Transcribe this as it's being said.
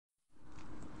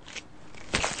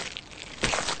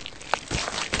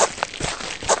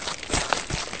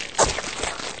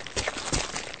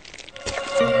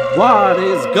What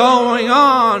is going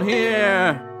on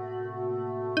here?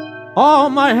 All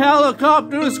my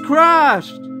helicopters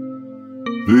crashed!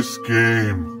 This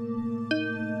game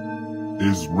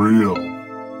is real.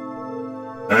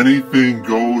 Anything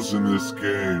goes in this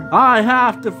game. I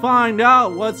have to find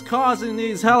out what's causing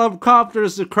these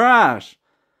helicopters to crash.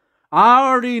 I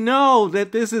already know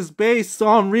that this is based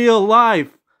on real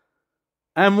life.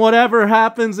 And whatever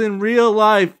happens in real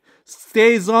life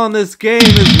stays on this game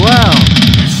as well.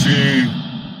 You see,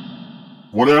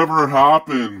 whatever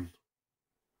happened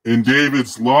in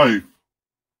David's life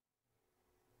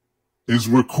is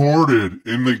recorded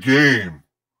in the game.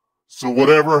 So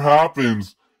whatever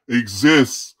happens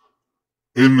exists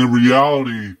in the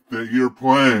reality that you're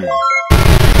playing.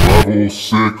 Level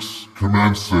 6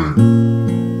 commencing.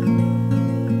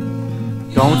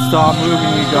 Don't stop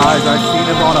moving, you guys. I've seen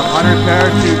about 100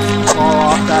 parachutes fall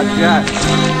off that jet.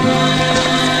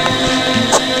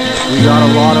 We got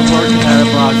a lot of work ahead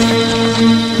of us.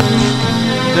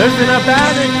 There's an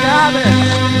abandoned cabin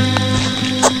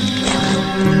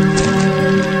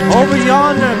over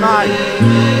yonder, mate.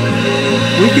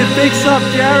 We can fix up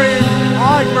Jerry and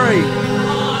Ivory.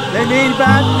 They need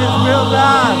bandages real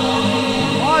bad.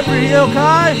 Ivory, you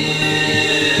okay?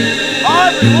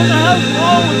 Ivory, what the hell's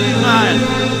wrong with you, man?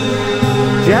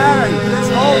 Jerry,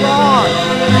 just hold on.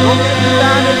 We'll get you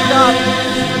bandaged up.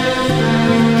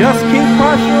 Just keep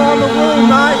pressure on the wound,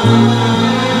 mate.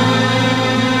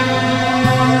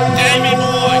 Davey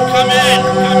boy, come in,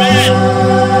 come in.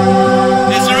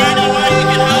 Is there any way you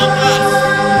can help us?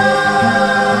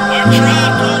 We're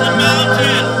trapped on the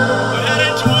mountain. We're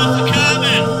heading towards the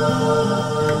cabin.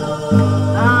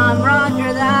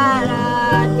 Roger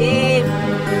that, Dave.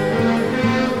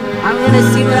 I'm gonna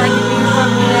see what I can do from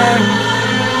here.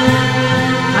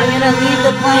 I'm gonna leave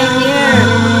the plane here.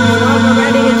 So we're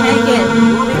ready to take it.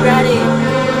 We'll be ready.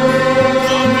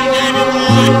 Copy, Davey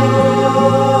boy.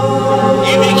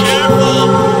 You be careful.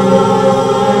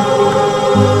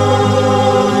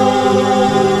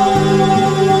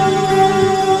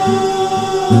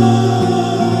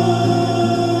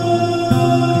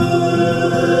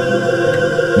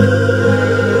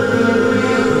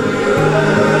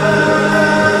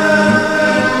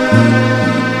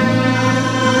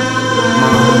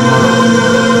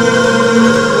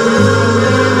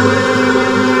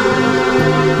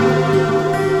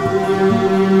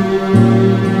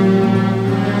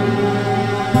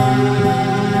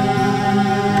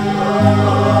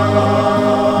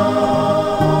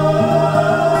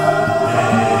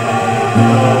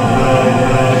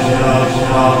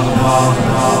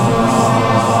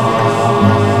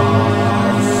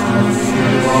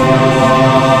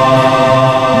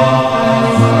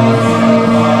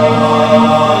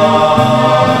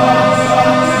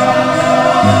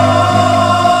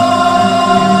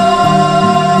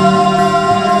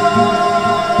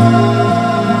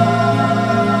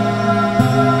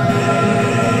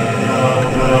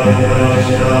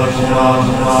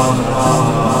 Just